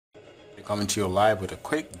Coming to you live with a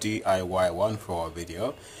quick DIY one for our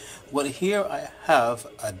video. Well, here I have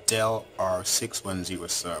a Dell R610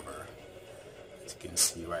 server. As you can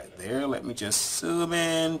see right there, let me just zoom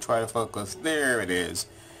in, try to focus. There it is.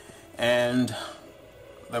 And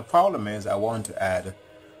the problem is I want to add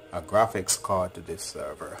a graphics card to this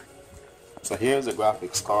server. So here's a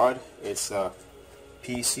graphics card. It's a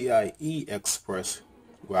PCI-E Express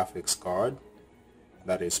graphics card.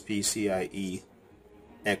 That is PCI-E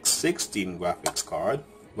x16 graphics card.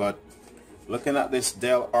 But looking at this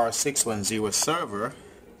Dell R610 server,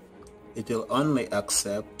 it will only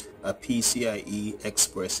accept a PCI-E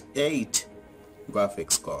Express 8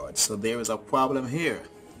 graphics card. So there is a problem here.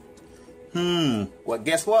 Well,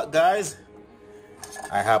 guess what, guys?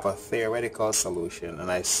 I have a theoretical solution,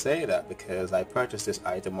 and I say that because I purchased this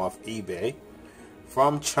item off eBay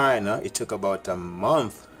from China. It took about a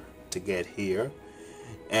month to get here,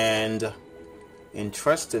 and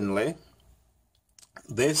interestingly,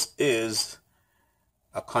 this is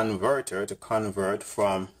a converter to convert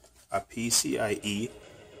from a PCIe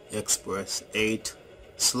Express 8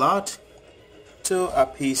 slot to a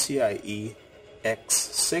PCIe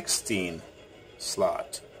x16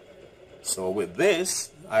 slot. So with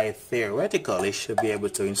this, I theoretically should be able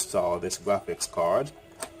to install this graphics card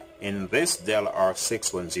in this Dell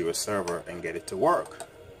R610 server and get it to work.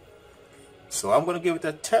 So I'm going to give it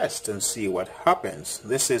a test and see what happens.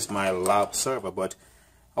 This is my lab server, but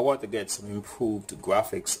I want to get some improved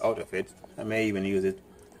graphics out of it. I may even use it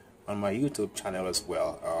on my YouTube channel as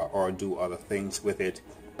well, or do other things with it.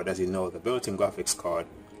 But as you know, the built-in graphics card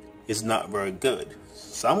is not very good.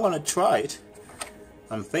 So I'm going to try it.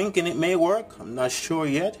 I'm thinking it may work. I'm not sure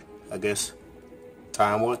yet. I guess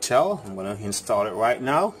time will tell. I'm going to install it right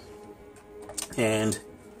now. And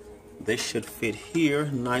this should fit here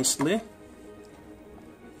nicely.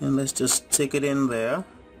 And let's just stick it in there.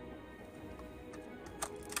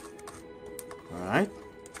 Alright.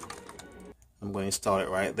 I'm going to install it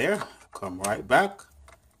right there. Come right back.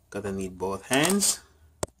 Gonna need both hands.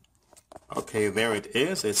 Okay, there it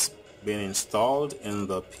is. It's been installed in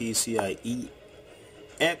the PCIe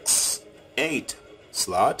X8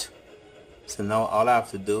 slot. So now all I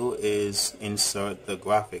have to do is insert the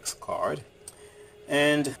graphics card.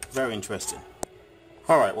 And very interesting.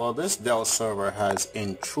 Alright, well, this Dell server has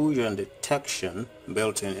intrusion detection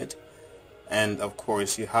built in it, and of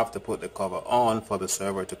course you have to put the cover on for the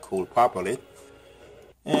server to cool properly.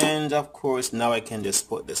 And of course now I can just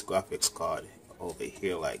put this graphics card over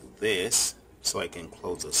here like this so I can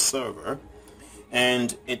close the server.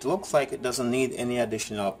 And it looks like it doesn't need any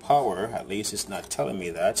additional power, at least it's not telling me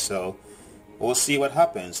that, so we'll see what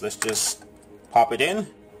happens. Let's just pop it in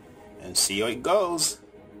and see how it goes.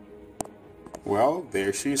 Well,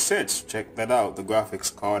 there she sits. Check that out. The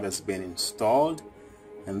graphics card has been installed,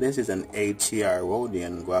 and this is an ATI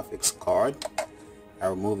Radeon graphics card. I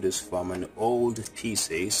removed this from an old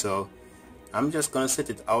PC, so I'm just going to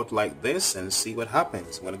set it out like this and see what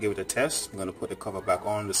happens. I'm going to give it a test. I'm going to put the cover back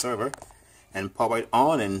on the server and power it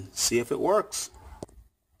on and see if it works.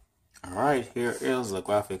 Alright, here is the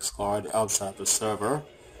graphics card outside the server,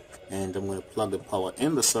 and I'm going to plug the power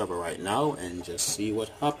in the server right now and just see what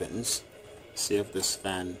happens. See if this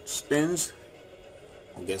fan spins.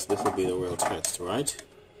 I guess this will be the real test, right?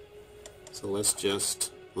 So let's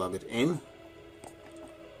just plug it in.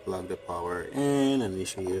 Plug the power in, and you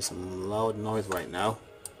should hear some loud noise right now.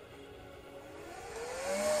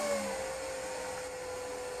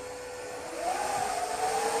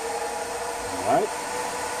 Alright.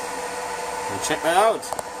 And check that out.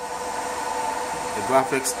 The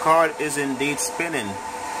graphics card is indeed spinning.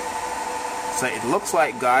 So it looks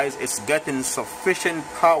like, guys, it's getting sufficient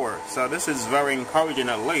power. So this is very encouraging,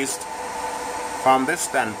 at least from this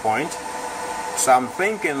standpoint. So I'm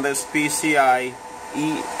thinking this PCIe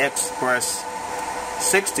Express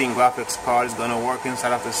 16 graphics card is going to work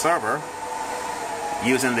inside of the server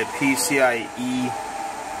using the PCIe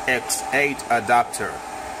X8 adapter.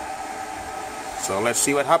 So let's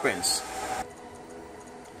see what happens.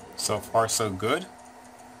 So far so good.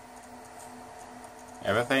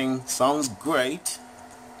 Everything sounds great.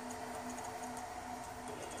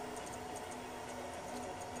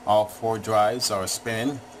 All 4 drives are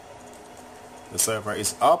spinning. The server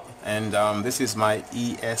is up, and this is my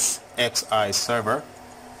ESXi server.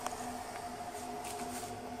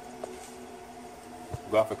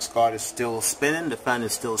 Graphics card is still spinning, the fan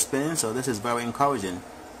is still spinning, so this is very encouraging.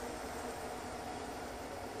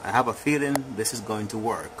 I have a feeling this is going to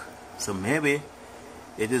work. So maybe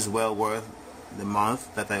it is well worth the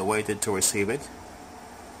month that I waited to receive it.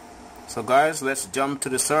 So guys, let's jump to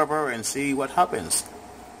the server and see what happens.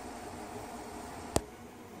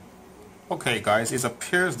 Okay guys, it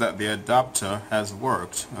appears that the adapter has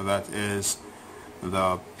worked. That is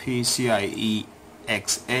the PCI-E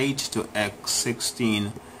X8 to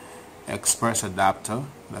x16 express adapter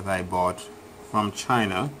that I bought from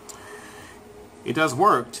China. It has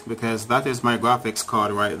worked because that is my graphics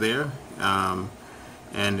card right there,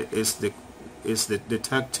 and it's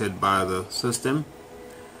detected by the system,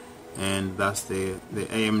 and that's the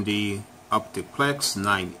AMD Optiplex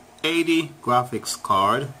 980 graphics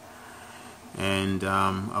card, and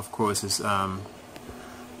of course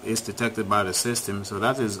it's detected by the system, so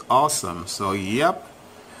that is awesome. So yep,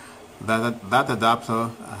 that adapter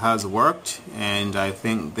has worked, and I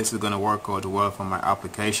think this is going to work out well for my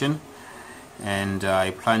application, and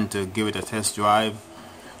I plan to give it a test drive,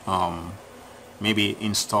 maybe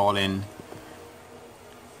installing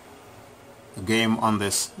a game on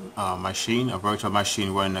this machine, a virtual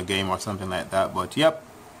machine running a game or something like that. But yep,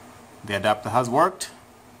 the adapter has worked,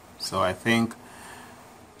 so I think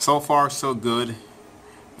so far so good,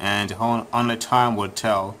 and only time will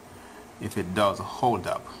tell if it does hold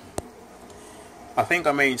up. I think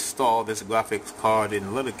I may install this graphics card in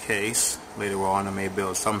a little case later on. I may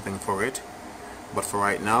build something for it, but for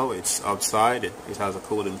right now it's outside. It has a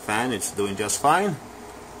cooling fan. It's doing just fine.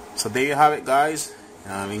 So there you have it, guys.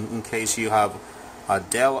 In case you have a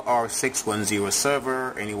Dell R610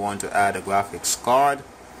 server and you want to add a graphics card,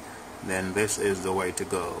 then this is the way to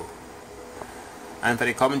go.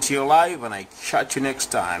 Anthony coming to you live, and I catch you next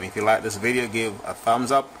time. If you like this video, give a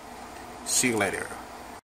thumbs up. See you later.